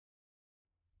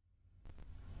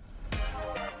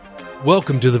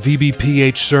Welcome to the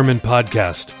VBPH Sermon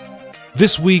Podcast.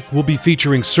 This week we'll be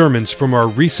featuring sermons from our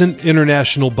recent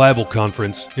International Bible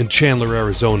Conference in Chandler,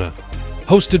 Arizona,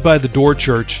 hosted by the Door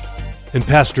Church and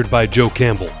pastored by Joe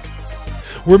Campbell.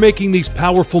 We're making these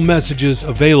powerful messages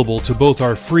available to both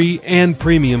our free and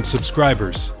premium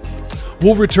subscribers.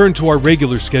 We'll return to our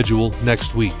regular schedule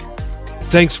next week.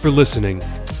 Thanks for listening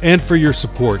and for your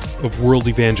support of world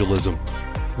evangelism.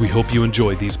 We hope you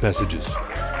enjoy these messages.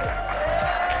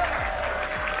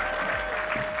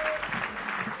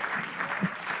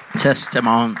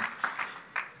 Testimony.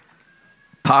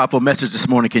 Powerful message this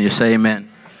morning. Can you say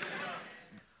amen?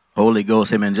 Holy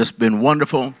Ghost, amen. Just been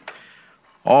wonderful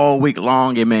all week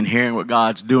long, amen, hearing what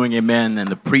God's doing, amen, and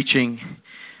the preaching.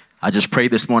 I just pray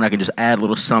this morning I can just add a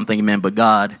little something, amen, but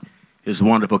God is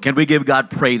wonderful. Can we give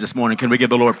God praise this morning? Can we give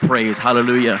the Lord praise?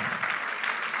 Hallelujah.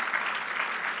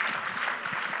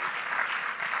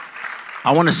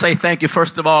 I want to say thank you,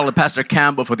 first of all, to Pastor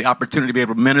Campbell for the opportunity to be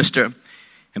able to minister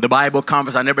in the Bible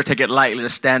conference. I never take it lightly to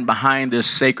stand behind this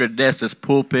sacred desk, this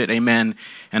pulpit, amen.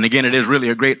 And again, it is really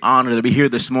a great honor to be here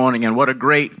this morning. And what a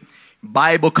great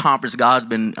Bible conference God's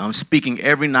been speaking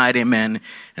every night, amen.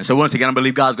 And so once again, I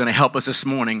believe God's going to help us this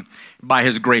morning by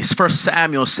His grace. 1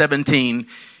 Samuel 17,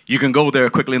 you can go there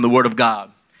quickly in the Word of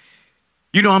God.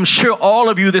 You know, I'm sure all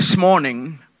of you this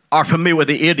morning are familiar with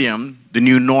the idiom, the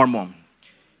new normal.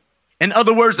 In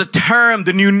other words, the term,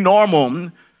 the new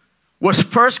normal, was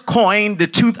first coined the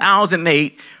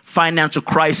 2008 financial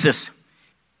crisis.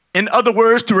 In other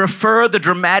words, to refer the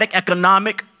dramatic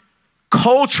economic,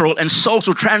 cultural, and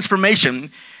social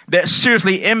transformation that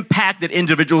seriously impacted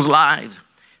individuals' lives.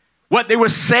 What they were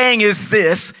saying is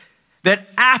this, that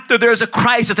after there's a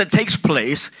crisis that takes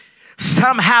place,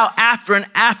 somehow after an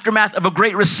aftermath of a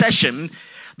great recession,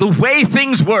 the way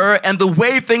things were and the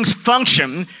way things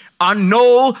function are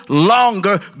no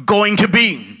longer going to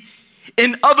be.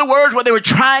 In other words, what they were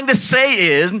trying to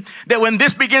say is that when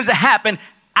this begins to happen,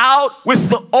 out with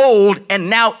the old and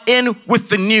now in with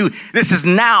the new. This is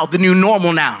now the new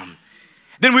normal now.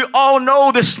 Then we all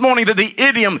know this morning that the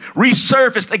idiom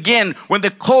resurfaced again when the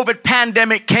COVID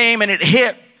pandemic came and it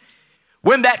hit.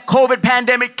 When that COVID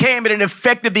pandemic came, it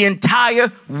affected the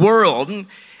entire world.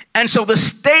 And so the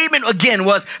statement again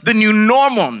was the new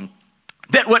normal.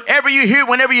 That whenever you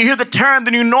hear the term,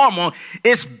 the new normal,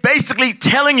 it's basically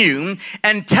telling you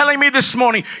and telling me this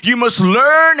morning, you must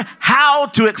learn how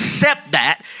to accept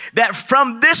that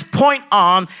from this point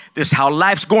on, this is how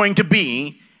life's going to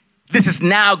be. This is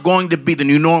now going to be the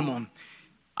new normal.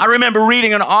 I remember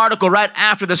reading an article right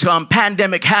after this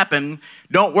pandemic happened.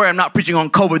 Don't worry, I'm not preaching on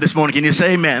COVID this morning. Can you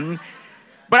say amen?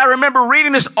 But I remember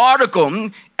reading this article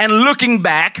and looking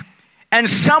back, and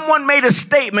someone made a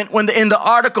statement in the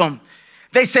article.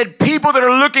 They said, people that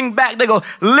are looking back, they go,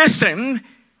 listen,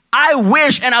 I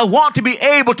wish and I want to be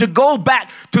able to go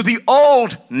back to the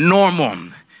old normal.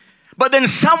 But then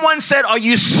someone said, are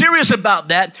you serious about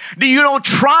that? Do you know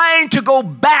trying to go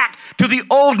back to the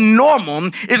old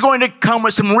normal is going to come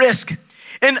with some risk?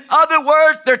 In other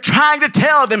words, they're trying to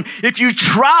tell them, if you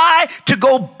try to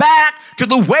go back to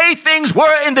the way things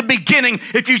were in the beginning,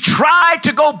 if you try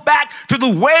to go back to the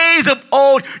ways of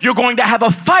old, you're going to have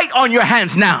a fight on your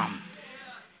hands now.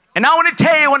 And I want to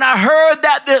tell you, when I heard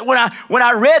that when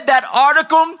I read that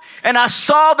article and I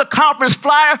saw the conference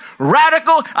flyer,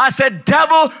 radical, I said,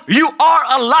 devil, you are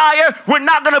a liar. We're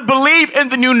not going to believe in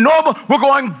the new normal. We're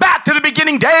going back to the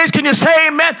beginning days. Can you say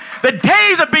amen? The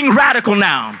days are being radical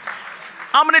now.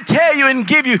 I'm going to tell you and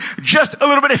give you just a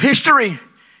little bit of history.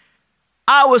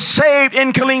 I was saved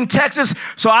in Killeen, Texas,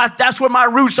 so that's where my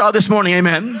roots are this morning,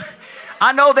 amen.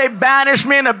 I know they banished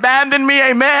me and abandoned me,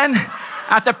 amen,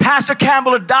 after Pastor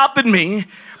Campbell adopted me.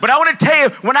 But I want to tell you,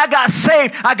 when I got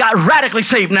saved, I got radically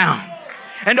saved now.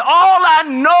 And all I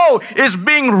know is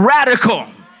being radical.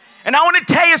 And I want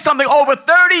to tell you something. Over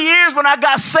 30 years when I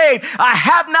got saved, I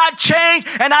have not changed,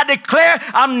 and I declare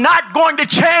I'm not going to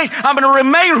change. I'm going to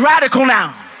remain radical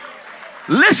now.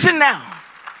 Listen now.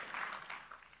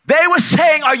 They were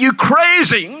saying, are you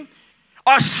crazy?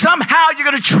 Or somehow you're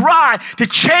going to try to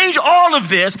change all of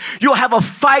this, you'll have a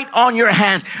fight on your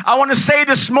hands. I want to say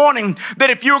this morning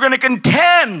that if you're going to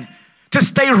contend to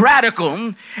stay radical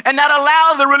and not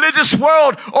allow the religious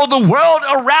world or the world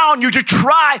around you to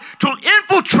try to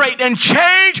infiltrate and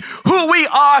change who we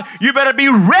are, you better be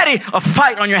ready. A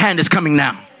fight on your hand is coming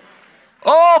now.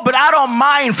 Oh, but I don't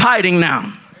mind fighting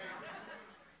now.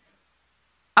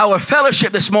 Our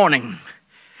fellowship this morning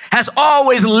has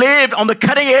always lived on the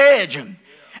cutting edge and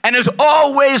has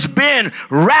always been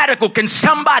radical. Can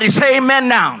somebody say amen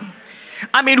now?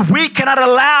 I mean, we cannot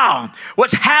allow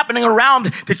what's happening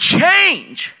around to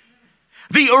change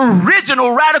The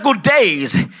original radical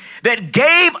days that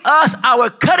gave us our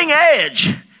cutting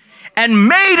edge and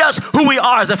made us who we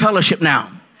are as a fellowship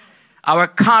now. Our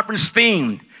conference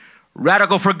theme,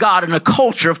 Radical for God in a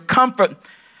Culture of Comfort.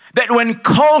 That when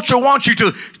culture wants you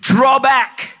to draw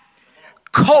back,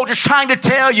 culture's trying to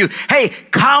tell you, hey,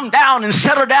 calm down and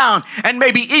settle down. And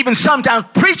maybe even sometimes,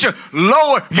 preacher,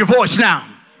 lower your voice now.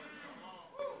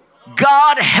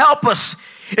 God help us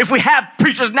if we have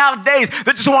preachers nowadays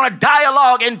that just want to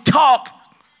dialogue and talk.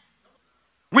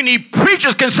 We need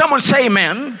preachers. Can someone say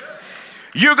amen?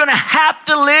 You're going to have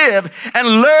to live and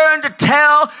learn to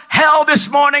tell hell this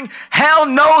morning, hell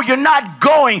no, you're not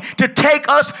going to take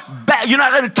us back. You're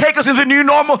not going to take us into the new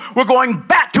normal. We're going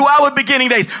back to our beginning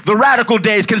days, the radical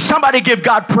days. Can somebody give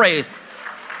God praise?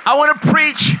 I want to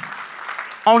preach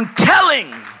on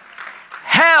telling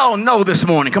hell no this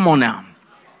morning. Come on now.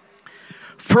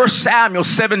 1 Samuel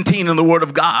 17 in the Word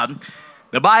of God.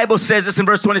 The Bible says this in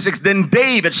verse 26. Then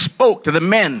David spoke to the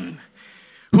men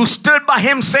who stood by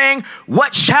him, saying,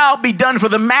 what shall be done for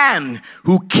the man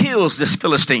who kills this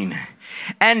Philistine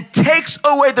and takes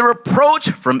away the reproach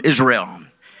from Israel?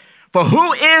 For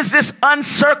who is this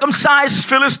uncircumcised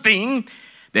Philistine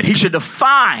that he should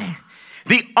defy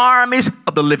the armies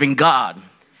of the living God?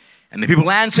 And the people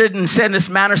answered and said in this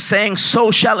manner, saying,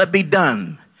 so shall it be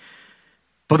done.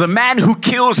 For the man who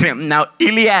kills him. Now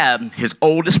Eliab, his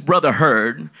oldest brother,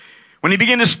 heard when he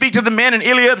began to speak to the men, and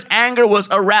Eliab's anger was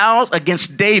aroused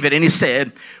against David. And he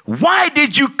said, why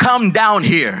did you come down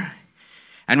here?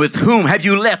 And with whom have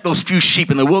you left those few sheep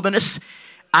in the wilderness?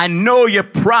 I know your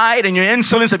pride and your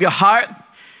insolence of your heart,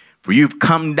 for you've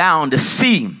come down to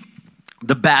see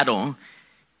the battle.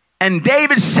 And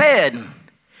David said,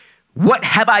 what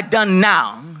have I done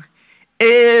now?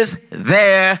 Is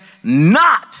there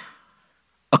not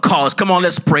a cause? Come on,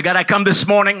 let's pray. God, I come this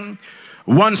morning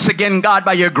once again, God,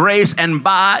 by your grace and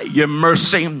by your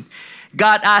mercy.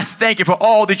 God, I thank you for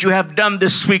all that you have done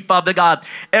this week, Father God.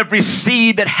 Every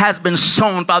seed that has been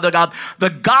sown, Father God. The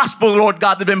gospel, Lord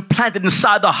God, that has been planted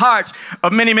inside the hearts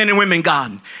of many men and women,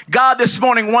 God. God, this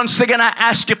morning, once again, I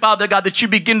ask you, Father God, that you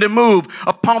begin to move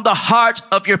upon the hearts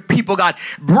of your people, God.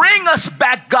 Bring us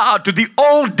back, God, to the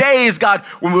old days, God,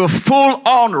 when we were full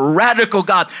on radical,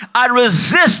 God. I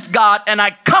resist, God, and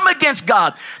I come against,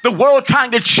 God, the world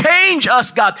trying to change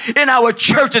us, God, in our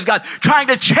churches, God, trying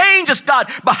to change us,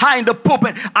 God, behind the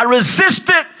pulpit. I resist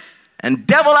it. And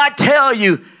devil, I tell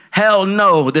you, hell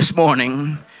no, this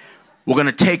morning, we're going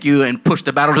to take you and push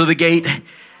the battle to the gate.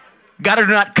 God, I do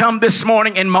not come this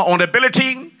morning in my own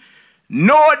ability,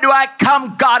 nor do I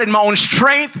come, God, in my own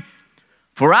strength,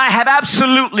 for I have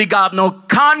absolutely, God, no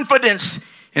confidence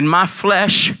in my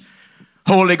flesh.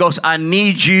 Holy Ghost, I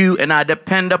need you and I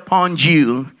depend upon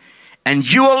you and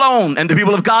you alone. And the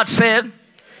people of God said, amen.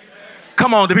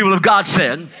 Come on, the people of God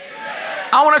said, amen.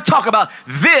 I want to talk about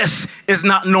this is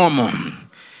not normal.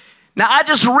 Now, I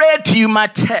just read to you my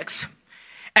text,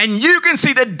 and you can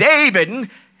see that David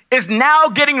is now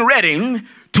getting ready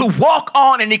to walk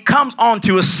on, and he comes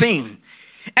onto a scene.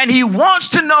 And he wants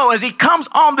to know, as he comes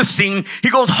on the scene, he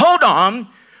goes, hold on,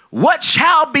 what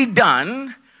shall be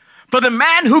done for the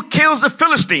man who kills the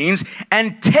Philistines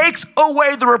and takes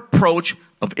away the reproach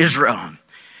of Israel?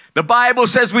 The Bible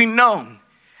says we know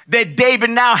that David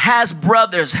now has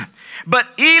brothers. But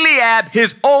Eliab,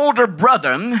 his older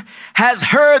brother, has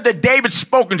heard that David's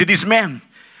spoken to these men.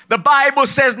 The Bible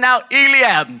says now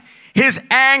Eliab, his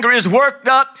anger is worked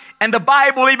up, and the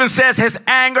Bible even says his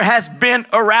anger has been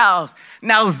aroused.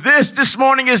 Now this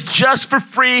morning is just for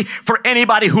free for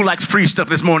anybody who likes free stuff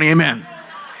this morning, amen.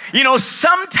 You know,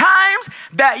 sometimes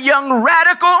that young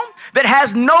radical that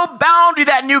has no boundary,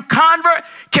 that new convert,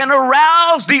 can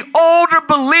arouse the older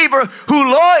believer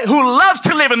who loves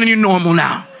to live in the new normal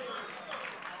now.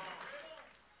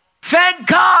 Thank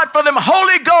God for them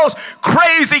Holy Ghost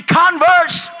crazy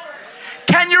converts.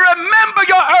 Can you remember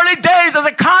your early days as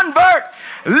a convert?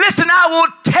 Listen, I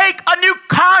will take a new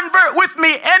convert with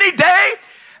me any day.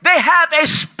 They have a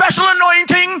special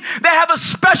anointing. They have a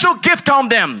special gift on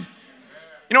them.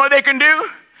 You know what they can do?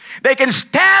 They can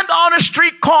stand on a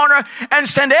street corner and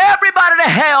send everybody to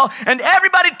hell, and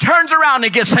everybody turns around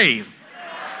and gets saved.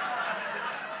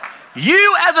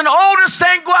 You as an older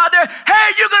saint go out there,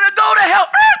 hey, you're going to go to hell.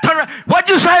 Turn around. What'd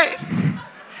you say?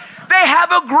 They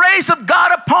have a grace of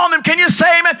God upon them. Can you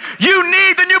say amen? You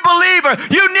need the new believer.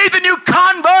 You need the new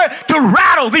convert to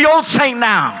rattle the old saint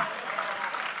now.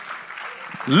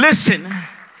 Listen,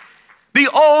 the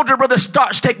older brother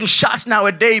starts taking shots now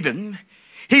at David.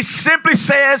 He simply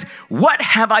says, what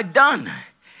have I done?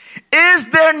 Is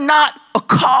there not a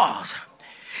cause?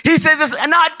 He says, is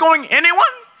not going anyone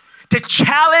to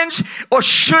challenge, or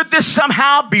should this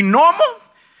somehow be normal?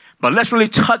 But let's really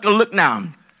take a look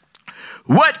now.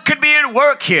 What could be at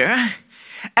work here?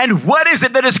 And what is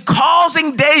it that is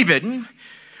causing David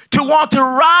to want to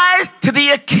rise to the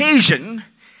occasion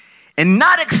and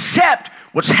not accept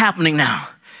what's happening now?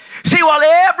 See, while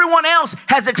everyone else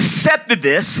has accepted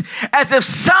this as if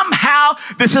somehow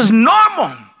this is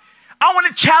normal, I want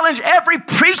to challenge every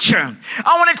preacher.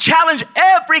 I want to challenge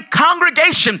every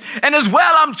congregation. And as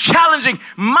well, I'm challenging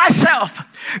myself.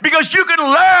 Because you can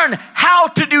learn how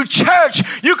to do church.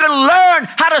 You can learn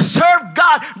how to serve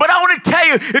God. But I want to tell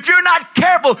you, if you're not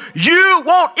careful, you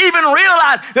won't even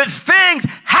realize that things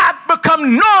have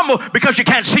become normal because you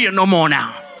can't see it no more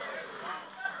now.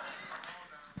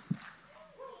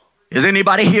 Is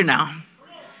anybody here now?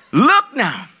 Look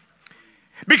now.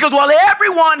 Because while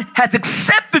everyone has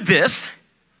accepted this,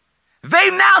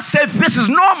 they've now said this is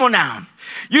normal now.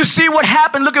 You see what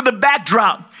happened? Look at the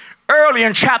backdrop. Early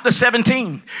in chapter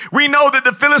 17, we know that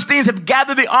the Philistines have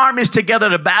gathered the armies together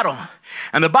to battle.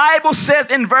 And the Bible says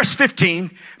in verse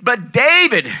 15, but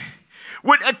David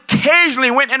would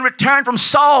occasionally went and returned from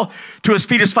Saul to his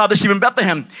feet, his father's sheep in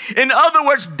Bethlehem. In other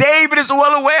words, David is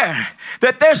well aware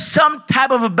that there's some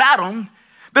type of a battle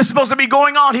that's supposed to be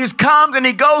going on. He comes and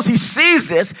he goes, he sees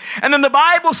this. And then the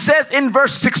Bible says in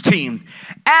verse 16,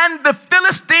 and the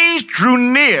Philistines drew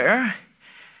near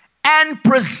and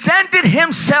presented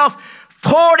himself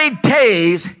 40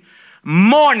 days,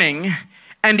 morning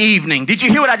and evening. Did you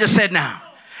hear what I just said now?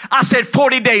 I said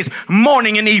 40 days,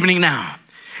 morning and evening now.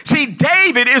 See,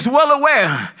 David is well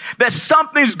aware that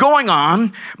something's going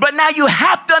on, but now you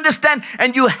have to understand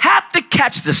and you have to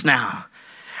catch this now.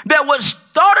 That what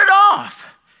started off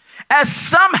as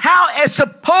somehow a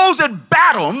supposed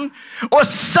battle or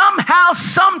somehow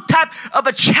some type of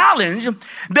a challenge,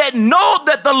 that know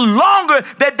that the longer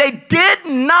that they did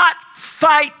not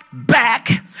fight back,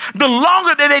 the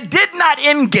longer that they did not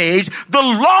engage, the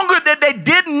longer that they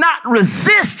did not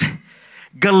resist,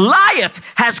 Goliath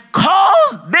has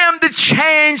caused them to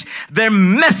change their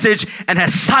message and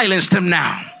has silenced them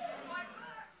now.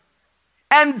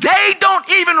 And they don't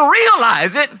even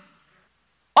realize it.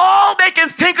 All they can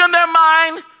think in their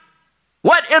mind,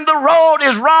 what in the road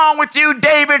is wrong with you,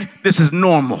 David? This is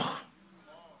normal.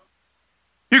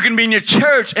 You can be in your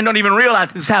church and don't even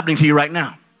realize this is happening to you right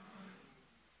now.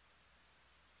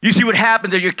 You see what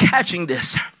happens as you're catching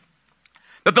this.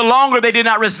 That the longer they did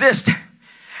not resist,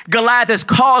 Goliath has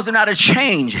caused them now to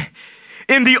change.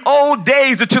 In the old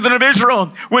days, the children of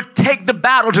Israel would take the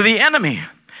battle to the enemy.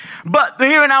 But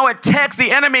here in our text,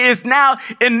 the enemy is now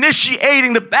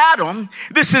initiating the battle.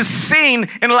 This is seen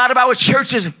in a lot of our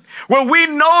churches where we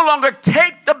no longer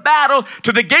take the battle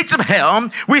to the gates of hell.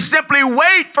 We simply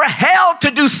wait for hell to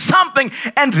do something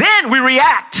and then we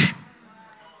react.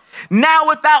 Now,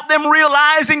 without them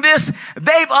realizing this,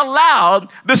 they've allowed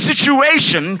the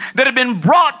situation that had been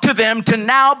brought to them to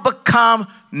now become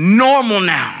normal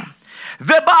now.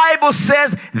 The Bible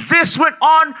says this went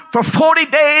on for 40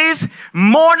 days,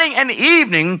 morning and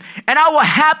evening. And I will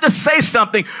have to say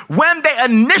something. When they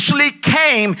initially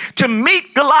came to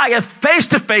meet Goliath face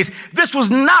to face, this was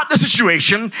not the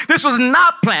situation. This was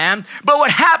not planned. But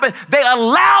what happened, they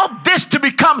allowed this to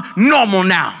become normal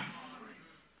now.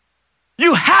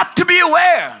 You have to be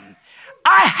aware.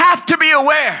 I have to be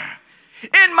aware.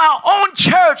 In my own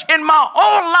church, in my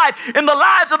own life, in the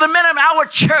lives of the men of our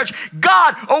church,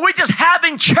 God, or we just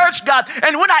having church, God,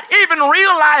 and we're not even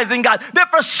realizing, God,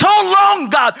 that for so long,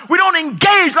 God, we don't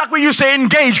engage like we used to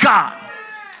engage, God.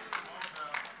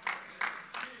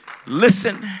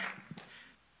 Listen,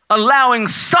 allowing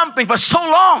something for so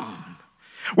long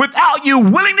without you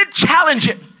willing to challenge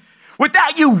it,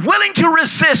 without you willing to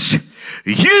resist,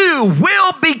 you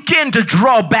will begin to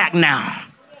draw back now.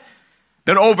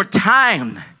 That over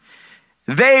time,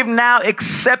 they've now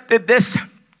accepted this.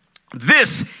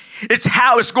 This is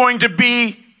how it's going to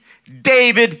be.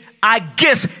 David, I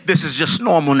guess this is just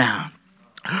normal now.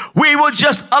 We will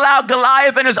just allow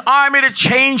Goliath and his army to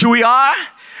change who we are.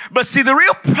 But see, the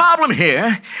real problem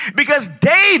here, because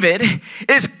David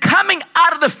is coming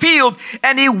out of the field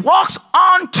and he walks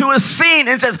onto a scene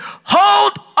and says,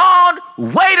 hold on,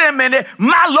 wait a minute,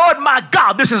 my Lord, my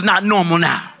God, this is not normal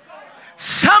now.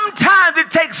 Sometimes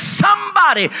it takes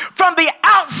somebody from the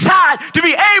outside to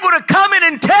be able to come in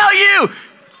and tell you,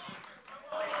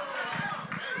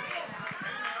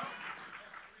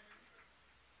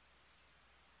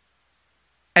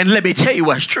 and let me tell you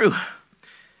what's true,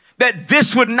 that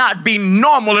this would not be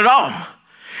normal at all.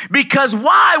 Because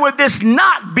why would this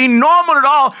not be normal at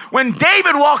all? When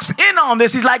David walks in on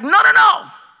this, he's like, no.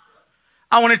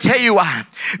 I want to tell you why.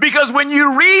 Because when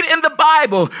you read in the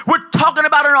Bible, we're talking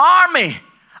about an army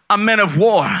of men of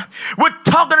war. We're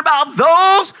talking about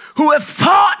those who have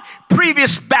fought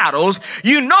previous battles.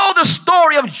 You know the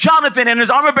story of Jonathan and his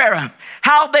armor bearer,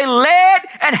 how they led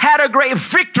and had a great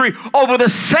victory over the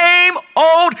same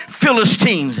old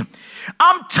Philistines.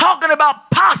 I'm talking about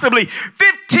possibly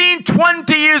 15,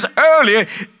 20 years earlier,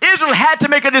 Israel had to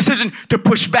make a decision to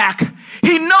push back.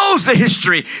 He knows the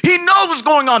history. He knows what's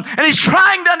going on. And he's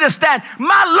trying to understand,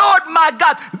 my Lord, my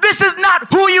God, this is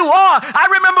not who you are. I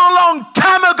remember a long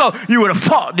time ago, you would have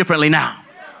fought differently now.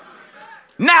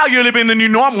 Now you're living the new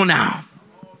normal now.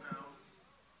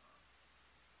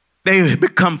 They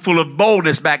become full of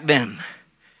boldness back then.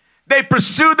 They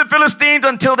pursued the Philistines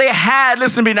until they had,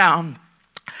 listen to me now,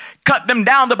 cut them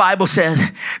down, the Bible says.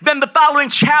 Then the following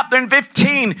chapter in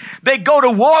 15, they go to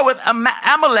war with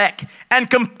Amalek and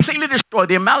completely destroy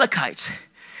the Amalekites.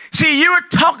 See, you were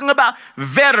talking about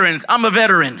veterans. I'm a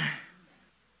veteran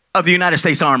of the United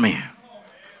States Army.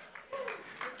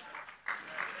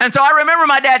 And so I remember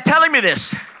my dad telling me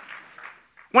this.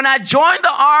 When I joined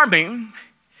the Army,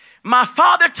 my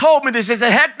father told me this. He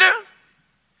said, Hector,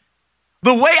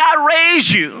 the way I raised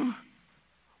you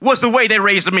was the way they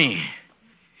raised me.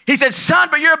 He said, son,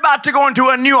 but you're about to go into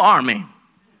a new army.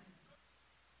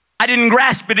 I didn't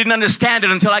grasp it, didn't understand it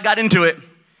until I got into it.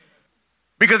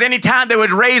 Because anytime they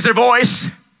would raise their voice,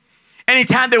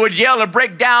 anytime they would yell or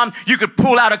break down, you could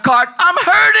pull out a card. I'm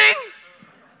hurting.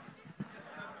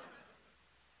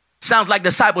 Sounds like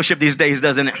discipleship these days,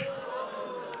 doesn't it?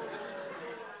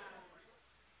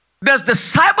 Does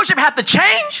discipleship have to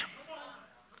change?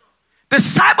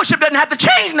 Discipleship doesn't have to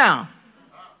change now.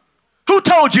 Who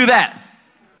told you that?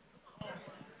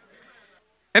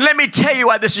 And let me tell you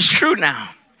why this is true now.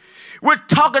 We're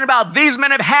talking about these men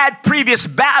have had previous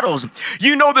battles.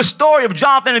 You know the story of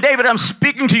Jonathan and David. I'm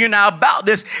speaking to you now about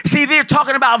this. See, they're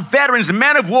talking about veterans,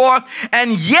 men of war,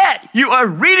 and yet you are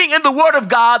reading in the Word of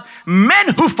God,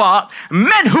 men who fought,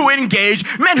 men who engaged,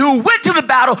 men who went to the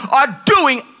battle are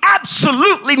doing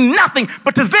absolutely nothing.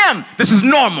 But to them, this is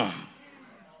normal.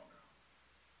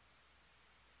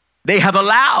 They have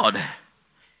allowed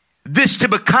this to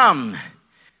become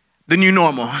the new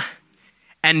normal.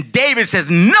 And David says,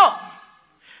 no,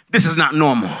 this is not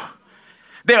normal.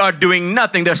 They are doing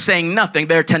nothing. They're saying nothing.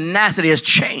 Their tenacity has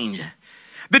changed.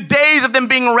 The days of them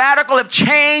being radical have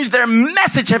changed. Their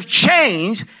message have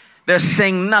changed. They're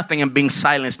saying nothing and being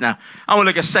silenced now. I want to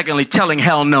look at secondly, telling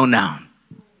hell no now.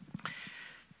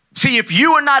 See, if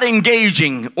you are not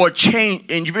engaging or change,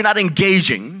 and if you're not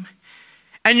engaging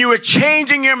and you are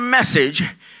changing your message,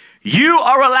 you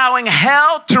are allowing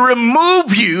hell to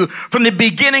remove you from the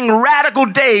beginning radical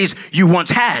days you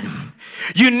once had.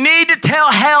 You need to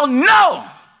tell hell no.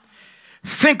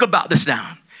 Think about this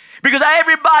now. Because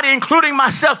everybody, including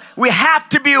myself, we have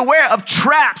to be aware of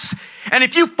traps. And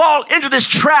if you fall into this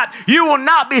trap, you will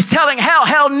not be telling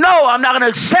hell no, I'm not going to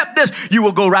accept this. You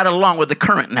will go right along with the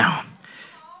current now.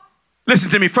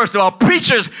 Listen to me. First of all,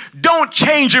 preachers, don't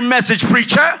change your message,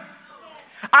 preacher.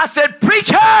 I said,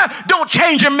 preacher, don't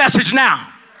change your message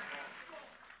now.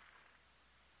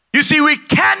 You see, we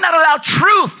cannot allow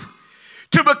truth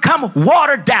to become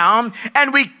watered down,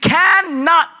 and we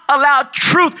cannot allow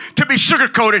truth to be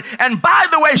sugar-coated. And by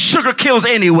the way, sugar kills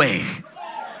anyway.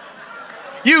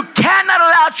 You cannot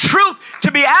allow truth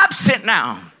to be absent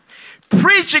now.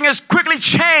 Preaching has quickly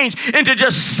changed into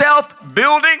just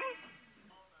self-building.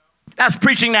 That's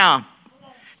preaching now.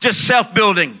 Just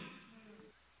self-building.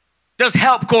 Just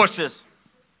help courses.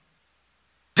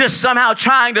 Just somehow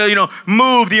trying to,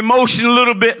 move the emotion a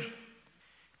little bit.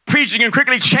 Preaching can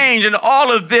quickly change, and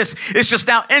all of this is just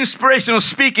now inspirational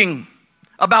speaking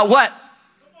about what?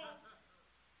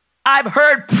 I've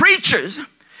heard preachers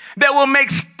that will make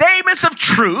statements of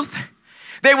truth.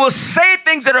 They will say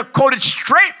things that are quoted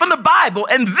straight from the Bible,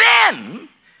 and then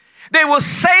they will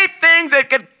say things that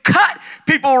could cut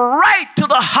people right to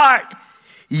the heart.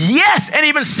 Yes, and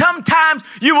even sometimes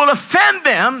you will offend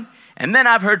them. And then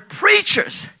I've heard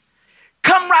preachers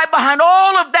come right behind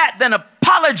all of that, then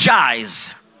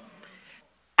apologize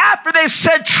after they've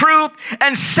said truth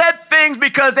and said things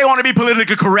because they want to be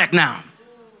politically correct now.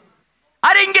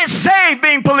 I didn't get saved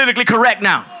being politically correct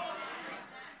now.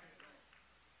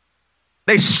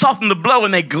 They soften the blow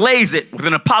and they glaze it with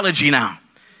an apology now.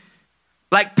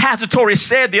 Like Pastor Torrey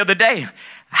said the other day,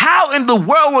 how in the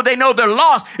world will they know they're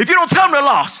lost if you don't tell them they're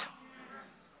lost?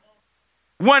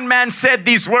 One man said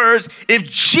these words, if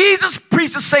Jesus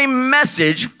preached the same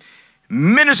message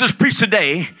ministers preach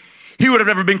today, he would have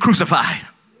never been crucified.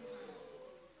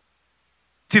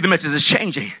 See, the message is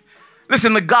changing.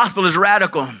 Listen, the gospel is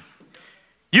radical.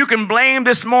 You can blame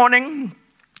this morning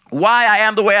why I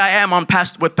am the way I am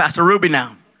with Pastor Ruby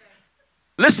now.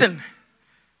 Listen,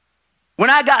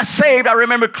 when I got saved, I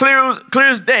remember clear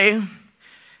as day.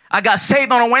 I got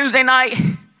saved on a Wednesday night.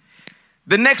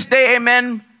 The next day,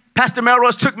 amen, Pastor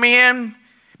Melrose took me in,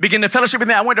 began to fellowship with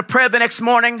me. I went to prayer the next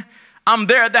morning. I'm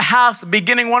there at the house,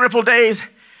 beginning wonderful days.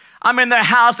 I'm in their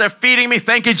house. They're feeding me.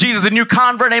 Thank you, Jesus, the new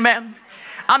convert. Amen.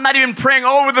 I'm not even praying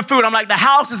over the food. I'm like, the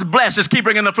house is blessed. Just keep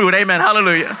bringing the food. Amen.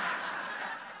 Hallelujah.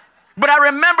 But I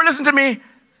remember, listen to me,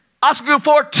 Oscar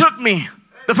Ford took me,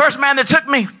 the first man that took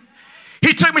me.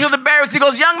 He took me to the barracks. He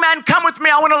goes, young man, come with me.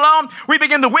 I went alone. We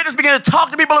began to witness, began to talk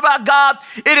to people about God.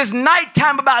 It is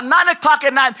nighttime, about 9 o'clock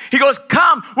at night. He goes,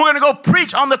 come, we're going to go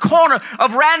preach on the corner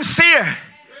of Rancier.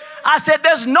 I said,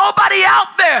 there's nobody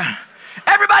out there.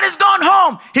 Everybody's gone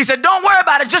home. He said, don't worry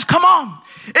about it. Just come on.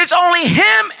 It's only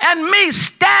him and me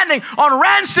standing on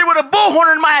Rancier with a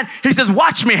bullhorn in my hand. He says,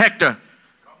 watch me, Hector.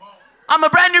 I'm a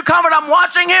brand new convert. I'm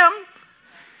watching him.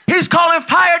 He's calling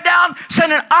fire down,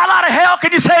 sending all out of hell.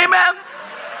 Can you say amen?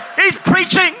 He's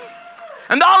preaching.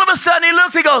 And all of a sudden he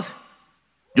looks, he goes,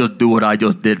 just do what I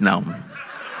just did now.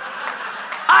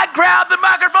 I grabbed the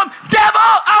microphone. Devil,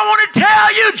 I want to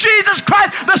tell you, Jesus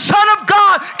Christ, the Son of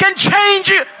God, can change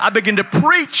you. I begin to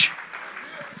preach.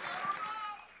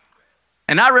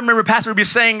 And I remember Pastor would be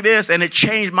saying this, and it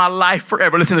changed my life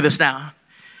forever. Listen to this now.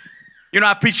 You know,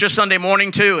 I preach here Sunday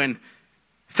morning too, and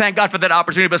thank God for that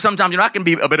opportunity. But sometimes, you know, I can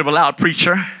be a bit of a loud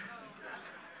preacher.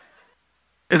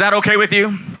 Is that okay with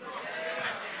you?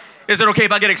 Is it okay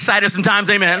if I get excited sometimes?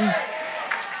 Amen.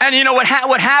 And you know what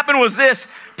happened was this.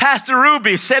 Pastor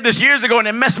Ruby said this years ago, and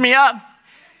it messed me up.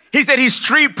 He said he's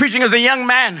street preaching as a young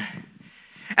man.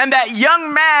 And that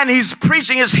young man he's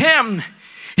preaching is him.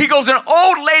 He goes, an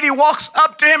old lady walks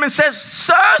up to him and says,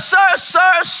 sir,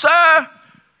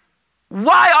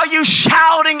 why are you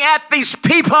shouting at these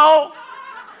people?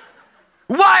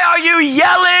 Why are you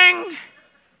yelling?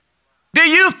 Do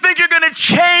you think you're going to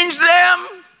change them?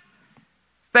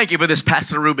 Thank you for this,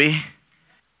 Pastor Ruby.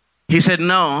 He said,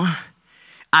 no,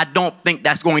 I don't think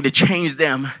that's going to change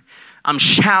them. I'm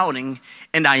shouting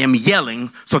and I am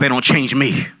yelling so they don't change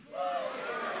me.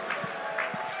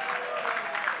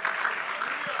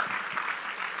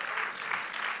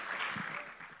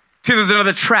 See, there's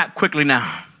another trap quickly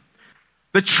now.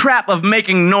 The trap of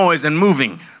making noise and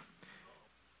moving.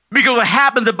 Because what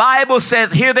happens, the Bible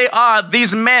says, here they are,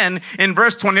 these men, in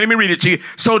verse 20. Let me read it to you.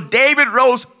 So David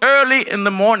rose early in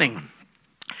the morning,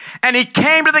 and he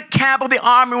came to the camp of the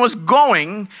army and was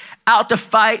going out to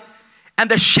fight, and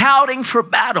the shouting for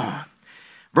battle.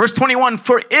 Verse 21,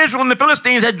 for Israel and the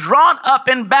Philistines had drawn up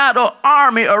in battle,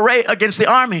 army array against the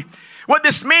army. What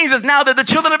this means is now that the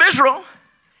children of Israel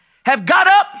have got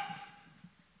up,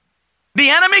 the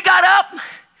enemy got up,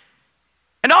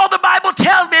 and all the Bible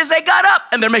tells me is they got up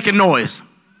and they're making noise.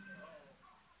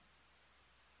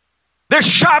 They're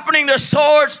sharpening their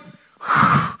swords.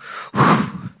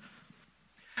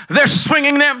 They're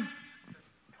swinging them.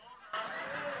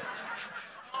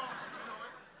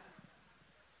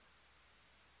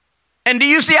 And do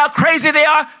you see how crazy they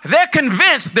are? They're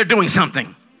convinced they're doing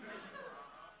something.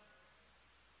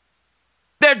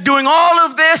 They're doing all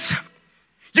of this.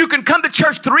 You can come to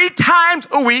church 3 times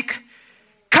a week,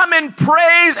 come and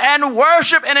praise and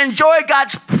worship and enjoy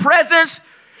God's presence.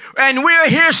 And we're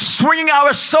here swinging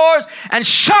our swords and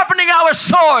sharpening our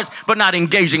swords, but not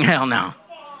engaging hell now.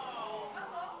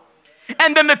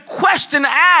 And then the question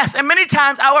asked, and many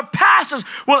times our pastors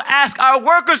will ask our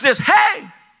workers this, hey,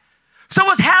 so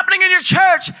what's happening in your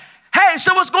church? Hey,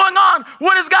 so what's going on?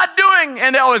 What is God doing?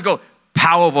 And they always go,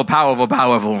 powerful, powerful,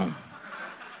 powerful.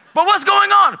 But what's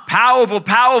going on? Powerful,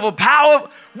 powerful, powerful.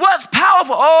 What's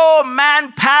powerful? Oh,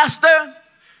 man, pastor,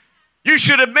 you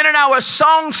should have been in our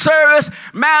song service.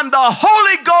 Man, the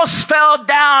Holy Ghost fell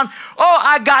down. Oh,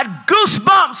 I got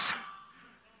goosebumps.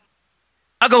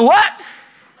 I go, what?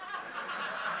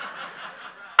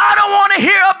 I don't want to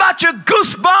hear about your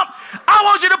goosebump. I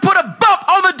want you to put a bump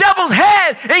on the devil's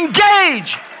head.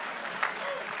 Engage.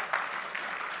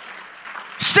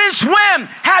 Since when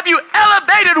have you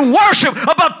elevated worship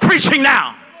above preaching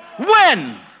now?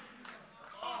 When?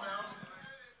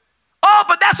 Oh,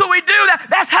 but that's what we do.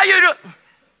 That's how you do.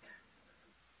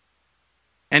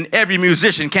 And every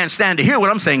musician can't stand to hear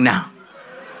what I'm saying now.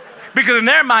 Because in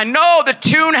their mind, no, the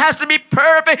tune has to be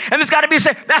perfect and it's got to be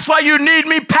said. That's why you need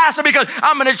me, pastor, because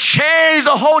I'm going to change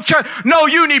the whole church. No,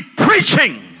 you need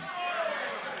preaching.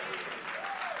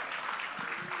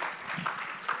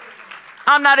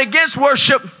 I'm not against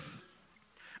worship.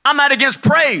 I'm not against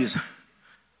praise.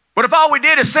 But if all we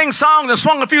did is sing songs and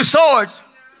swung a few swords,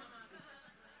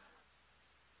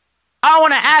 I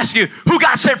want to ask you, who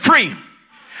got set free?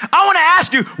 I want to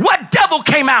ask you, what devil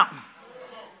came out?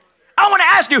 I want to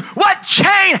ask you, what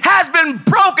chain has been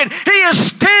broken? He is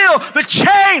still the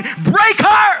chain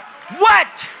breaker.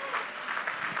 What?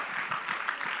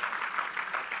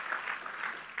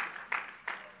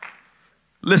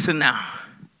 Listen now.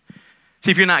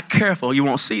 See, if you're not careful, you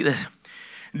won't see this.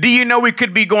 Do you know we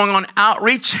could be going on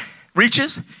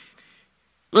reaches?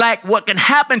 Like what can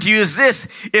happen to you is this.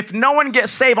 If no one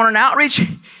gets saved on an outreach,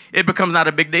 it becomes not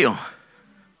a big deal.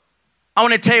 I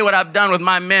want to tell you what I've done with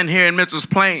my men here in Mitchell's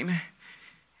Plain.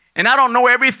 And I don't know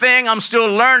everything. I'm still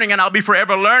learning, and I'll be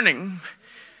forever learning.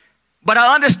 But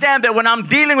I understand that when I'm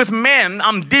dealing with men,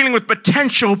 I'm dealing with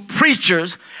potential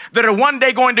preachers that are one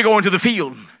day going to go into the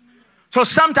field. So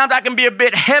sometimes I can be a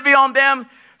bit heavy on them.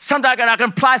 Sometimes I can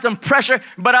apply some pressure.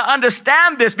 But I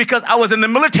understand this because I was in the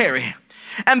military.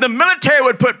 And the military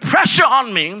would put pressure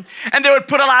on me, and they would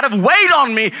put a lot of weight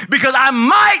on me because I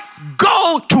might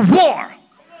go to war.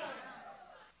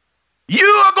 You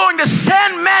are going to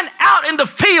send men out in the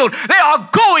field. They are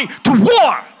going to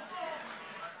war.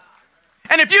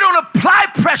 And if you don't apply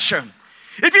pressure,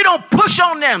 if you don't push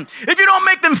on them, if you don't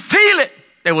make them feel it,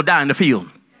 they will die in the field.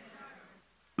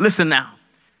 Listen now.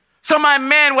 So my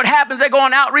men, what happens, they go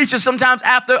on outreaches sometimes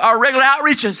after our regular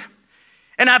outreaches.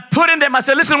 And I put in them, I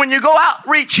said, listen, when you go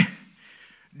outreach,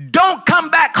 don't come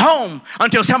back home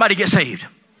until somebody gets saved.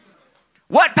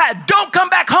 What, Pat? Don't come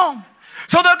back home.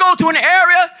 So they'll go to an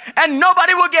area and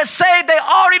nobody will get saved. They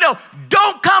already know.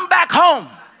 Don't come back home.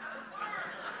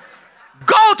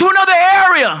 Go to another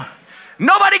area.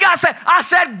 Nobody got saved. I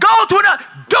said, go to another.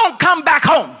 Don't come back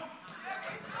home.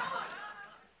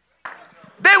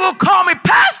 They will call me,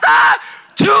 Pastor,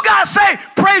 two got saved.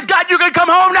 Praise God, you can come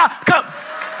home now. Come.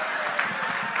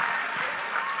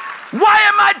 Why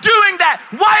am I doing that?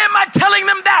 Why am I telling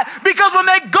them that? Because when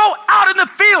they go out in the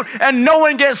field and no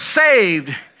one gets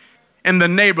saved in the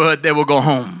neighborhood, they will go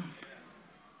home.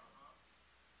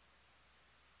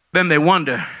 Then they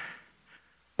wonder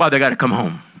why they got to come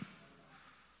home.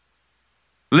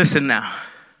 Listen now.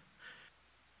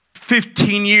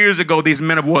 15 years ago, these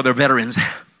men of war, they're veterans.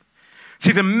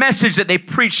 See, the message that they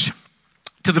preached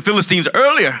to the Philistines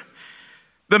earlier,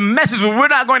 the message was we're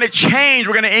not going to change,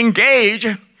 we're going to engage.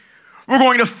 We're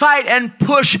going to fight and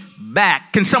push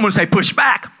back. Can someone say push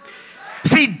back?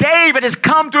 See, David has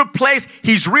come to a place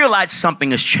he's realized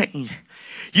something has changed.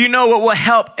 You know what will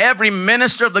help every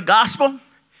minister of the gospel?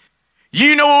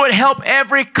 You know what would help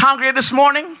every congregator this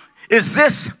morning? Is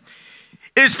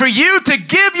for you to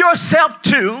give yourself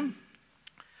to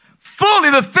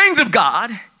fully the things of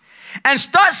God and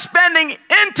start spending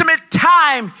intimate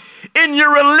time in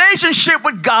your relationship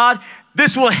with God.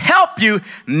 This will help you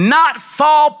not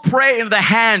fall prey into the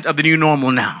hands of the new normal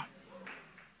now.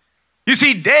 You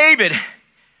see, David,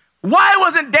 why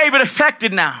wasn't David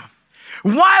affected now?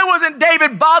 Why wasn't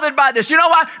David bothered by this? You know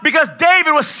why? Because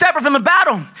David was separate from the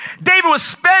battle. David was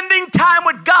spending time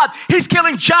with God. He's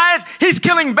killing giants. He's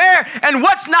killing bears. And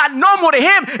what's not normal to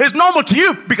him is normal to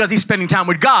you because he's spending time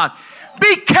with God.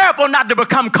 Be careful not to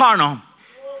become carnal.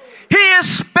 He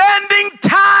is spending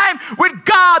time with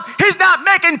God. He's not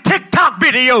making TikTok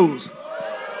videos.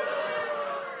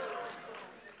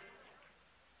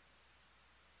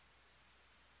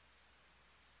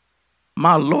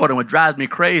 My Lord, and what drives me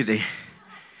crazy,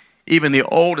 even the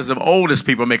oldest of oldest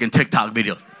people are making TikTok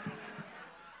videos.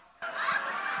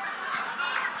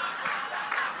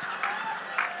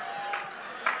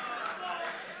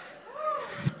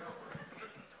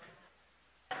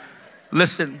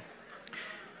 Listen.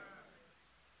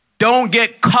 Don't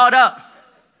get caught up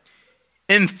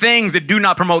in things that do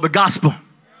not promote the gospel.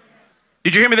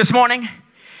 Did you hear me this morning?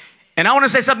 And I want to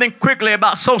say something quickly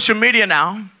about social media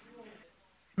now.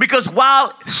 Because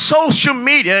while social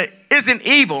media isn't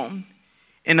evil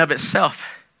in of itself,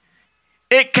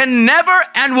 it can never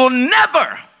and will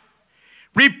never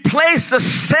replace the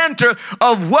center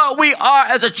of what we are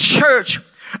as a church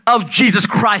of Jesus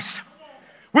Christ.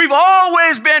 We've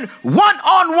always been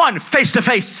one-on-one,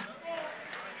 face-to-face.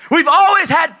 We've always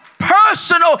had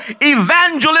personal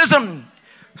evangelism.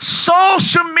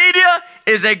 Social media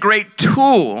is a great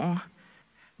tool,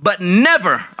 but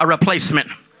never a replacement.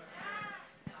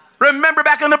 Remember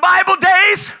back in the Bible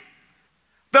days,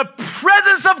 the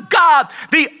presence of God,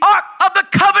 the Ark of the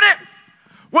Covenant,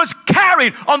 was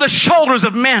carried on the shoulders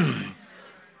of men.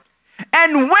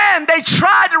 And when they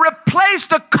tried to replace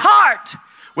the cart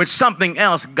with something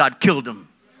else, God killed them.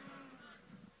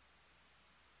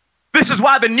 This is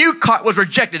why the new cart was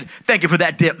rejected. Thank you for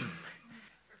that dip.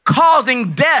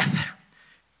 Causing death.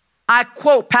 I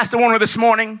quote Pastor Warner this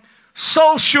morning,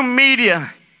 social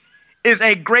media is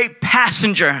a great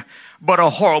passenger, but a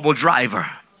horrible driver.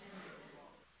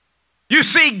 You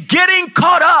see, getting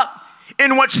caught up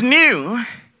in what's new,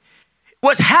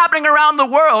 what's happening around the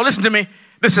world, listen to me,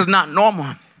 this is not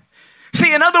normal.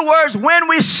 See, in other words, when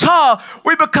we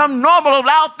become normal,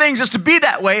 allow things just to be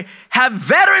that way, have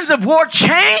veterans of war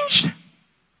changed?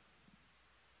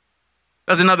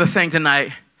 There's another thing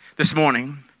tonight, this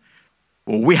morning.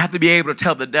 Well, we have to be able to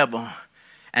tell the devil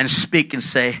and speak and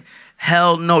say,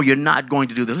 hell no, you're not going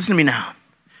to do this. Listen to me now.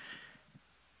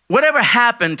 Whatever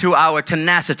happened to our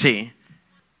tenacity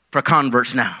for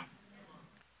converts now?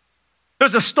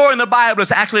 There's a story in the Bible.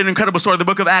 It's actually an incredible story. The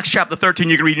book of Acts chapter 13,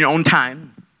 you can read in your own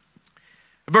time.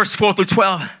 Verse 4 through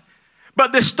 12.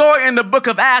 But this story in the book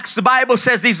of Acts, the Bible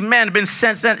says these men have been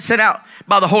sent out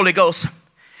by the Holy Ghost.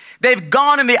 They've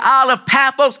gone in the Isle of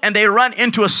Paphos and they run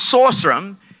into a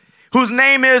sorcerer whose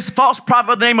name is false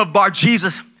prophet, the name of Bar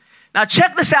Jesus. Now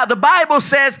check this out. The Bible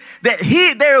says that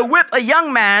they're with a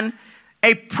young man,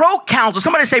 a proconsul.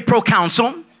 Somebody say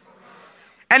proconsul.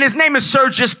 And his name is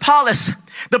Sergius Paulus.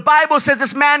 The Bible says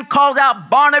this man calls out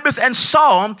Barnabas and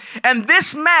Saul. And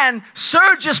this man,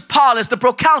 Sergius Paulus, the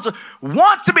proconsul,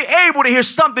 wants to be able to hear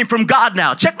something from God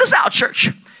now. Check this out,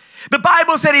 church. The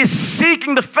Bible said he's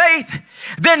seeking the faith.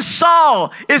 Then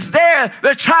Saul is there.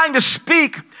 They're trying to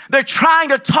speak. They're trying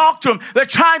to talk to him. They're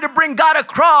trying to bring God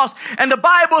across. And the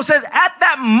Bible says at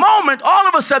that moment, all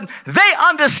of a sudden, they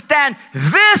understand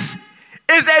this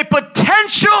is a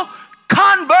potential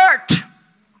convert.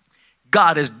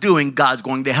 God is doing, God's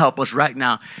going to help us right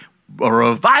now. A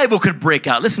revival could break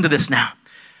out. Listen to this now.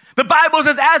 The Bible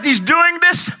says as he's doing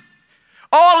this,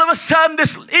 all of a sudden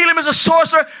this Elam is a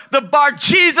sorcerer, the Bar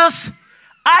Jesus.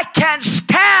 I can't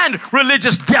stand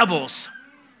religious devils.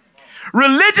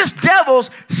 Religious devils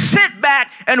sit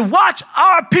back and watch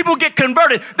our people get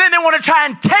converted. Then they want to try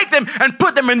and take them and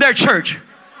put them in their church.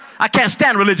 I can't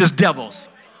stand religious devils.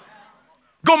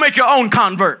 Go make your own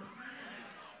convert.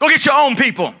 Go get your own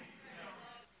people.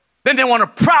 Then they want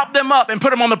to prop them up and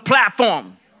put them on the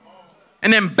platform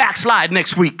and then backslide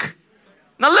next week.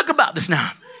 Now look about this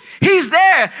now. He's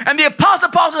there and the Apostle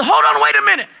Paul says, hold on, wait a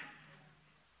minute.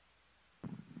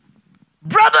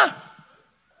 Brother,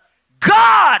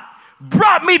 God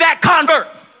brought me that convert.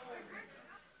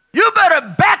 You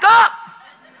better back up.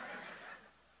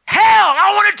 Hell,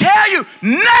 I want to tell you,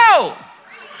 no.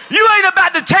 You ain't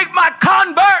about to take my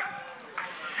convert.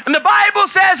 And the Bible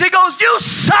says, he goes, you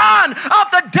son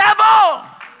of the devil.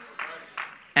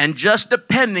 And just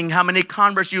depending how many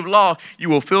converts you've lost, you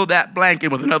will fill that blank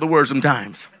in with another word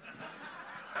sometimes.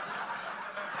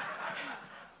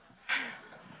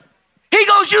 He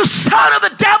goes, you son of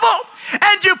the devil,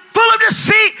 and you're full of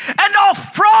deceit and all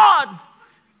fraud.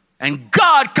 And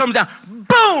God comes down,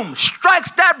 boom, strikes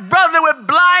that brother with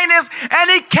blindness, and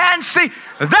he can't see.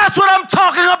 That's what I'm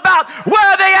talking about. Where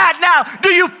are they at now? Do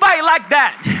you fight like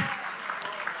that?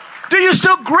 Do you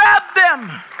still grab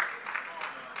them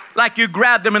like you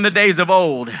grabbed them in the days of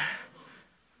old?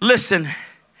 Listen,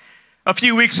 a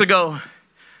few weeks ago,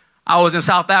 I was in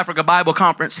South Africa Bible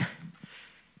conference.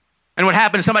 And what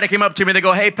happened, somebody came up to me, they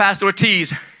go, hey, Pastor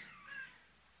Ortiz,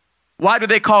 why do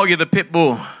they call you the pit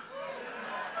bull?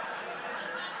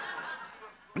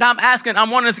 Now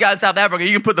I'm one of this guy in South Africa.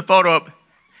 You can put the photo up.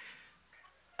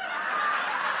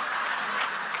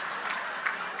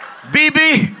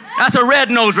 BB, that's a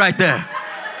red nose right there.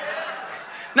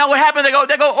 Now what happened?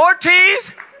 They go,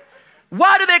 Ortiz,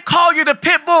 why do they call you the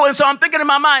pit bull? And so I'm thinking in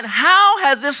my mind, how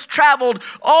has this traveled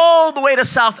all the way to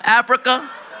South Africa?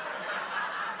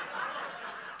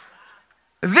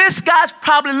 This guy's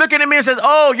probably looking at me and says,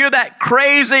 oh, you're that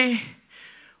crazy,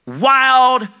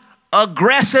 wild,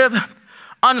 aggressive,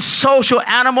 unsocial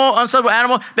animal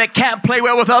that can't play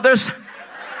well with others.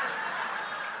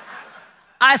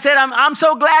 I said, I'm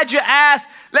so glad you asked.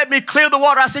 Let me clear the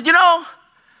water. I said, you know,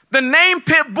 the name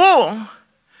Pit Bull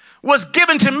was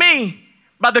given to me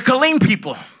by the Killeen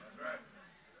people.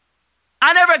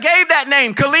 I never gave that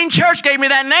name. Killeen Church gave me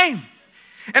that name.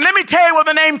 And let me tell you where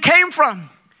the name came from.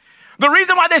 The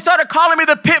reason why they started calling me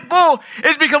the Pit Bull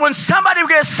is because when somebody would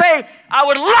get saved, I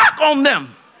would lock on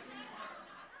them.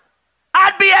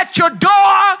 I'd be at your door.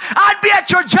 I'd be at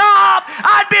your job.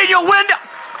 I'd be in your window.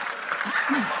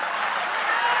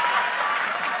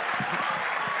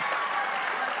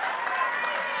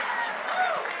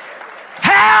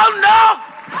 Hell no.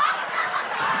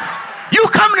 You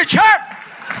coming to church?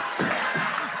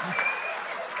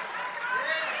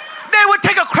 They would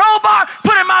take a crowbar,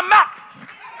 put it in my mouth.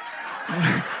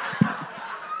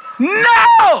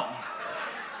 No.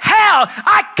 Hell,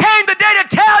 I came today to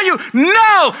tell you,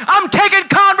 no, I'm taking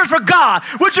converts for God.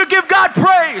 Would you give God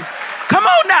praise? Come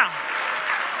on now.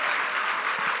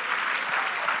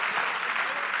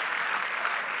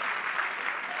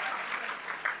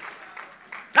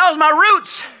 That was my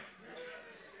roots.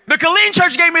 The Killeen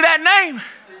Church gave me that name.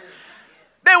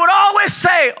 They would always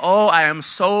say, oh, I am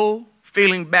so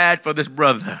feeling bad for this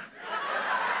brother.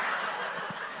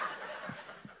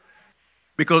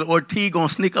 Because Ortiz gonna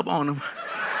sneak up on him.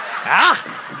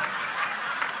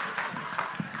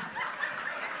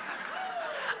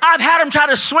 I've had him try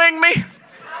to swing me.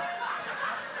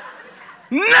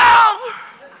 No!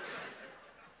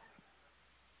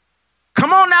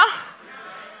 Come on now.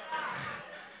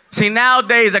 See,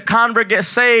 nowadays a convert gets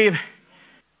saved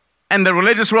and the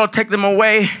religious world take them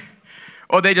away,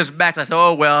 or they just back. I say,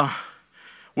 oh, well,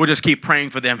 we'll just keep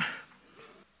praying for them.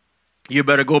 You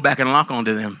better go back and lock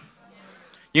onto them.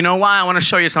 You know why? I want to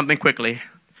show you something quickly.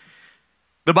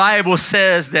 The Bible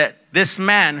says that this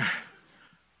man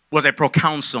was a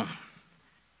proconsul.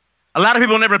 A lot of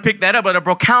people never pick that up, but a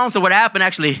proconsul, what happened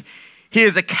actually, he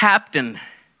is a captain.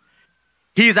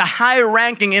 He's a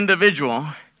high-ranking individual.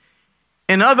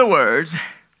 In other words,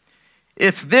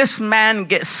 if this man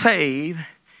gets saved,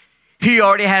 he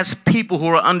already has people who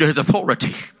are under his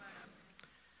authority.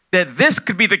 That this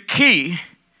could be the key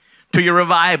to your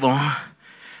revival,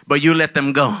 but you let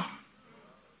them go.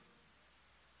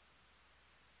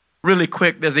 Really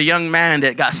quick, there's a young man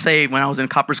that got saved when I was in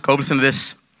Copper's Cove. Listen to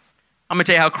this. I'm going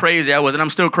to tell you how crazy I was, and I'm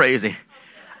still crazy.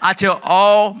 I tell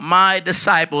all my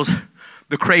disciples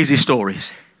the crazy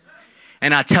stories,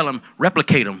 and I tell them,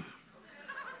 replicate them.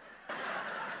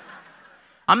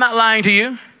 I'm not lying to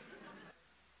you.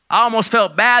 I almost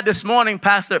felt bad this morning.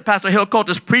 Pastor Hill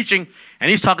Coulter's preaching, and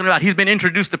he's talking about he's been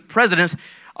introduced to presidents.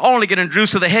 I only get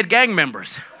introduced to the head gang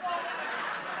members.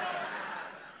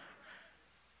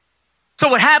 So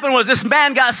what happened was this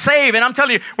man got saved, and I'm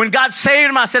telling you, when God saved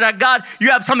him, I said, God,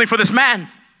 you have something for this man.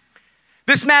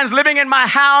 This man's living in my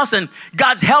house, and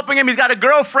God's helping him. He's got a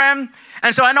girlfriend,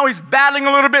 and so I know he's battling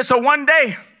a little bit. So one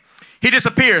day, he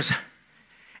disappears.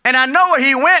 And I know where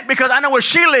he went because I know where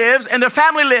she lives and their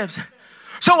family lives.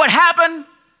 So what happened?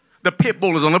 The pit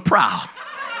bull is on the prowl.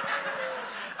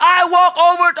 I walk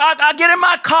over, I get in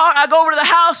my car, I go over to the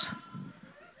house,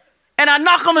 and I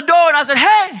knock on the door, and I said,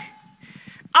 hey,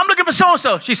 I'm looking for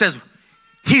so-and-so. She says,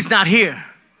 he's not here.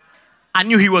 I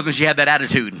knew he was when she had that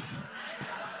attitude.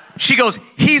 She goes,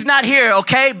 he's not here,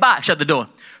 okay? Bye. Shut the door.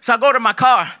 So I go to my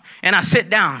car, and I sit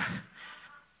down.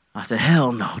 I said,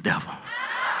 hell no, devil.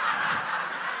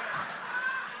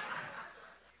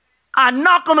 I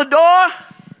knock on the door.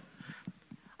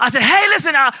 I said, hey,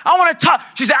 listen, I want to talk.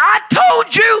 She said, I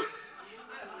told you.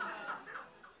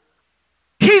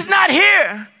 He's not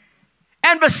here.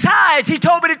 And besides, he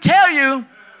told me to tell you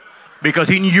because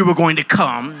he knew you were going to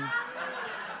come.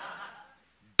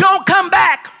 Don't come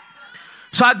back.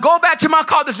 So I go back to my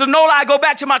car. This is no lie. I go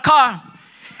back to my car.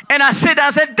 And I sit down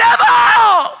and said,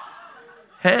 devil!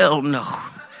 Hell no.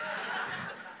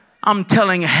 I'm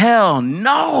telling hell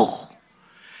no.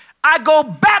 I go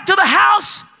back to the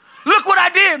house. Look what I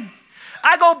did.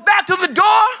 I go back to the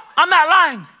door. I'm not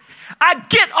lying. I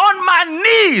get on my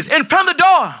knees in front of the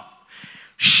door.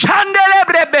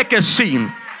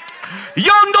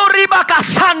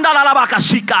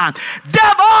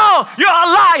 Devil, you're a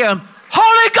liar.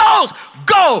 Holy Ghost,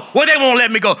 go. Well, they won't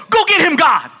let me go. Go get him,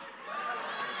 God.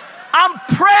 I'm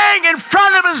praying in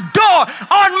front of his door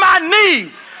on my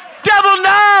knees. Devil,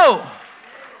 no.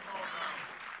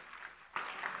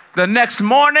 The next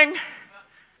morning,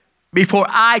 before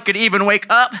I could even wake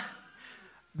up,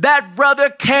 that brother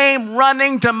came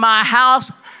running to my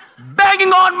house,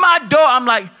 banging on my door. I'm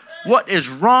like, what is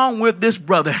wrong with this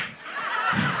brother?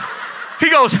 He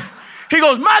goes,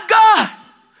 my God.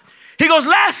 He goes,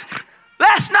 last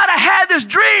night I had this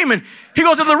dream. And he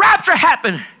goes, the rapture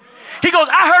happened. He goes,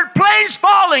 I heard planes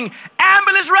falling,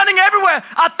 ambulance running everywhere.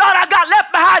 I thought I got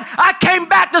left behind. I came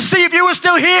back to see if you were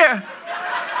still here.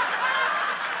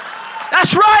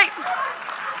 That's right.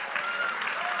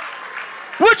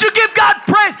 Would you give God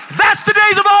praise? That's the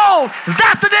days of old.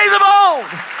 That's the days of old.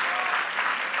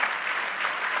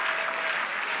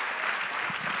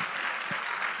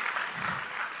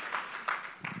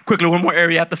 Quickly, one more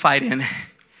area you have to fight in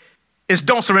is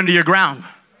don't surrender your ground.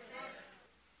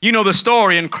 You know the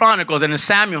story in Chronicles and in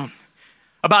Samuel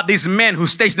about these men who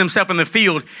stationed themselves in the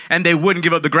field and they wouldn't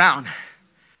give up the ground.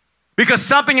 Because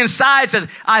something inside says,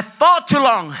 I fought too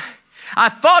long. I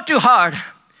fought too hard.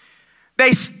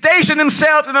 They stationed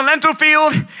themselves in the lentil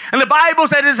field, and the Bible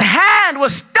said his hand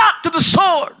was stuck to the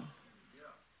sword.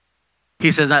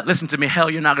 He says, now, listen to me, hell,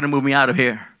 you're not going to move me out of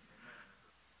here.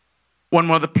 One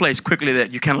more other place quickly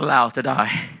that you can't allow to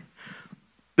die.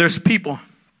 There's people.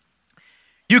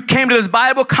 You came to this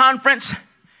Bible conference,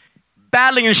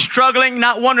 battling and struggling,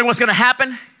 not wondering what's going to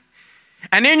happen.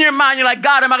 And in your mind, you're like,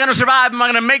 God, am I going to survive? Am I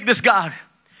going to make this, God?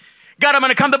 God, I'm going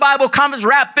to come to Bible conference,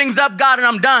 wrap things up, God, and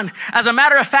I'm done. As a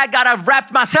matter of fact, God, I've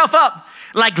wrapped myself up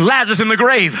like Lazarus in the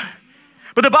grave.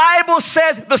 But the Bible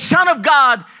says the Son of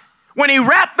God, when he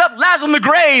wrapped up Lazarus in the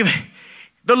grave,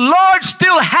 the Lord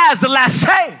still has the last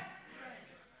say.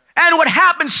 And what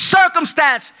happens,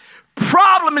 circumstance,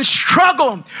 problem, and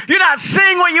struggle, you're not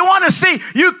seeing what you want to see.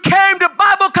 You came to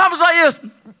Bible conference like this.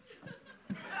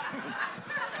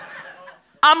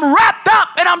 I'm wrapped up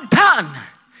and I'm done.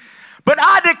 But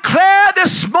I declare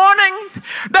this morning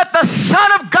that the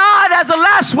Son of God has the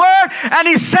last word, and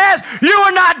he says, you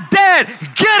are not dead.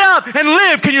 Get up and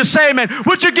live. Can you say amen?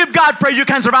 Would you give God praise? You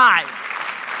can survive.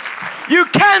 You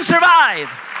can survive.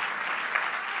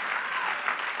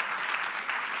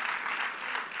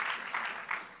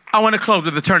 I want to close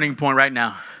with a turning point right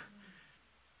now.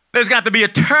 There's got to be a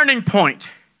turning point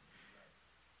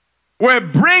where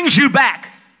it brings you back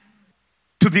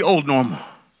to the old normal.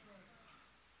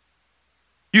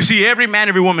 You see, every man,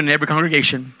 every woman in every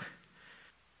congregation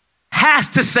has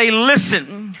to say,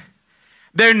 listen,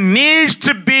 there needs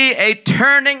to be a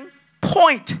turning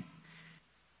point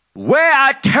where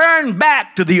I turn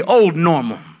back to the old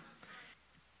normal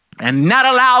and not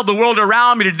allow the world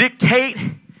around me to dictate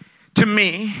to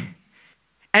me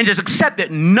and just accept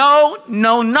it. No,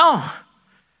 no, no.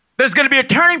 There's going to be a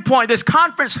turning point. This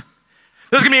conference,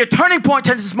 there's going to be a turning point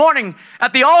this morning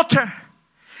at the altar.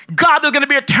 God, there's going to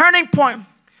be a turning point.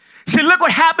 See, look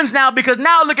what happens now, because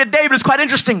now look at David. It's quite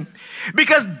interesting.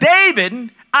 Because David,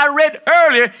 I read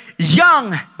earlier,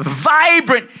 young,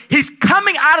 vibrant. He's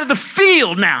coming out of the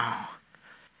field now.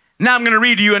 Now I'm going to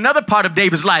read to you another part of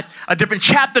David's life, a different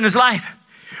chapter in his life.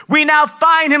 We now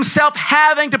find himself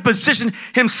having to position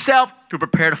himself to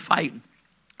prepare to fight.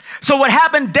 So what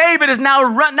happened, David is now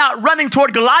not running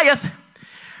toward Goliath.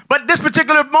 But this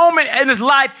particular moment in his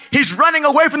life, he's running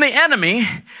away from the enemy.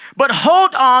 But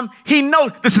hold on, he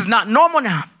knows this is not normal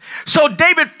now. So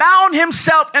David found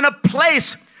himself in a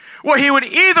place where he would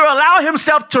either allow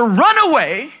himself to run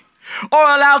away or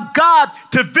allow God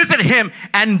to visit him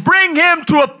and bring him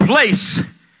to a place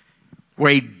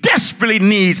where he desperately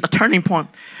needs a turning point.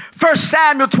 1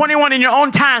 Samuel 21 in your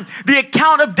own time, the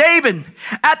account of David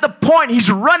at the point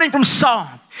he's running from Saul.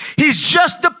 He's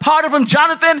just departed from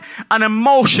Jonathan, an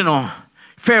emotional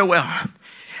farewell.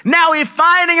 Now he's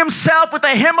finding himself with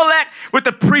Ahimelech, with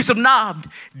the priest of Nob.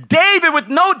 David, with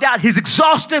no doubt, he's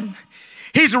exhausted.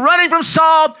 He's running from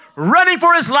Saul, running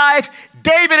for his life.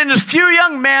 David and his few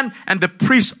young men, and the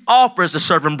priest offers to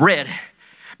serve him bread.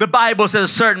 The Bible says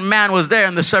a certain man was there,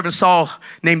 and the servant Saul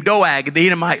named Doeg, the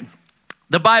Edomite.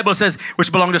 The Bible says,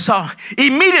 which belonged to Saul.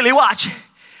 Immediately, watch,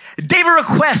 David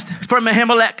requests from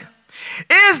Ahimelech,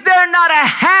 is there not a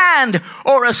hand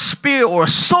or a spear or a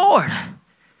sword?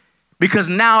 Because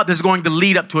now this is going to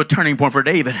lead up to a turning point for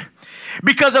David.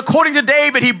 Because according to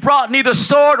David, he brought neither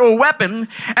sword or weapon,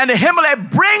 and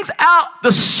Ahimelech brings out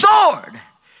the sword,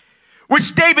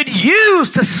 which David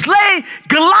used to slay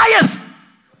Goliath.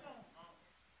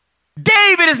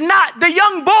 David is not the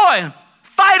young boy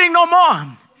fighting no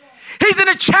more. He's in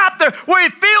a chapter where he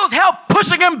feels hell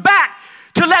pushing him back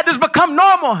to let this become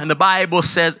normal. And the Bible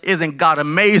says, isn't God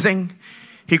amazing?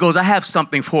 He goes, I have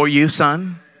something for you,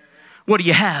 son. What do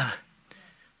you have?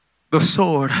 The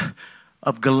sword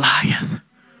of Goliath.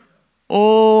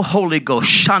 Oh, Holy Ghost.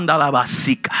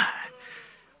 Shandalabasika.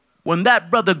 When that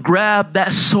brother grabbed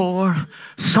that sword,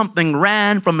 something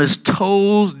ran from his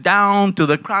toes down to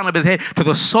the crown of his head, to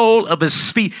the sole of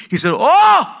his feet. He said,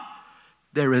 oh,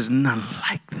 there is none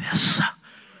like this.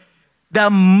 The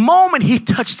moment he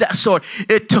touched that sword,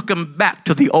 it took him back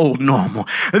to the old normal.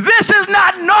 This is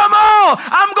not normal.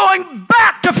 I'm going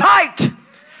back to fight.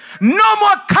 No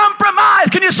more compromise.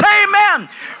 Can you say amen?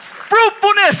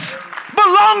 Fruitfulness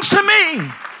belongs to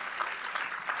me.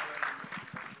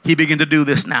 He began to do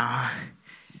this now.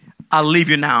 I'll leave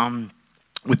you now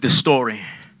with this story.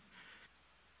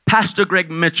 Pastor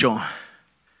Greg Mitchell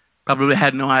probably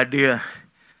had no idea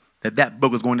that that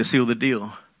book was going to seal the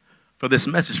deal for this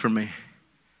message for me.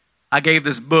 I gave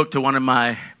this book to one of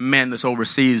my men that's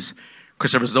overseas,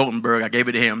 Christopher Zoltenberg. I gave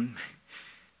it to him.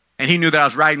 And he knew that I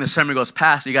was writing the sermon. He goes,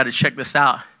 Pastor, you got to check this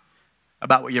out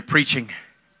about what you're preaching.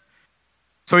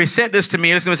 So he sent this to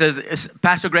me. Listen, it says, it's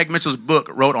Pastor Greg Mitchell's book,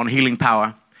 wrote on healing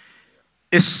power.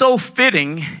 It's so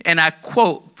fitting, and I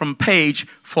quote from page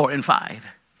 4 and 5.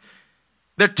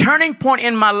 The turning point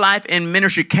in my life in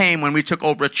ministry came when we took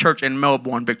over a church in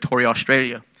Melbourne, Victoria,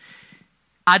 Australia.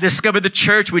 I discovered the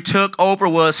church we took over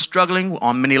was struggling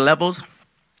on many levels.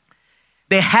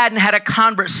 They hadn't had a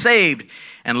convert saved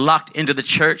and locked into the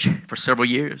church for several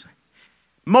years.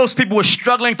 Most people were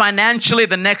struggling financially.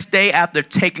 The next day after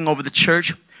taking over the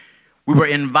church, we were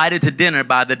invited to dinner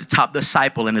by the top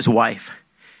disciple and his wife.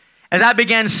 As I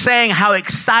began saying how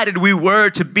excited we were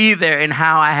to be there and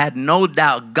how I had no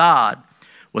doubt God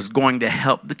was going to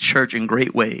help the church in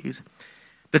great ways,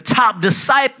 the top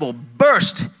disciple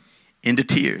burst into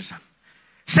tears,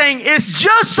 saying, "It's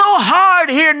just so hard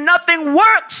here. Nothing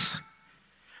works.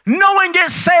 No one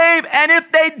gets saved. And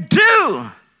if they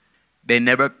do, they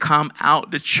never come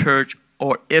out to church,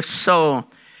 or if so,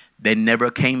 they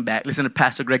never came back." Listen to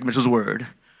Pastor Greg Mitchell's word.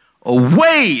 A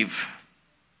wave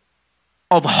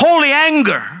of holy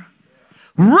anger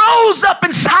rose up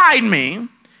inside me,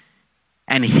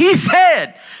 and he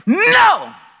said,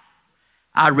 "No,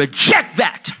 I reject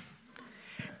that.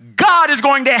 God is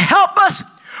going to help us.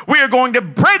 We are going to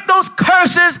break those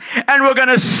curses, and we're going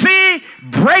to see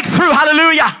breakthrough."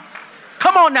 Hallelujah.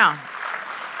 Come on now.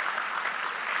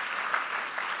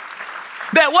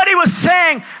 That what he was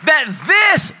saying, that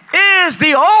this is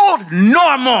the old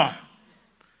normal.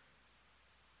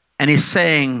 And he's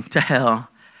saying to hell,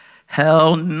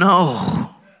 hell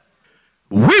no.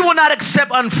 We will not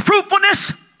accept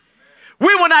unfruitfulness.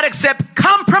 We will not accept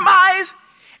compromise.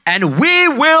 And we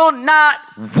will not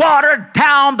water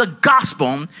down the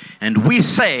gospel. And we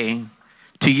say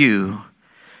to you,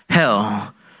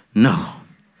 hell no.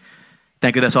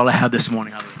 Thank you. That's all I have this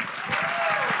morning. Hallelujah.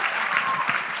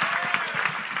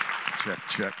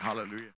 Check. Hallelujah.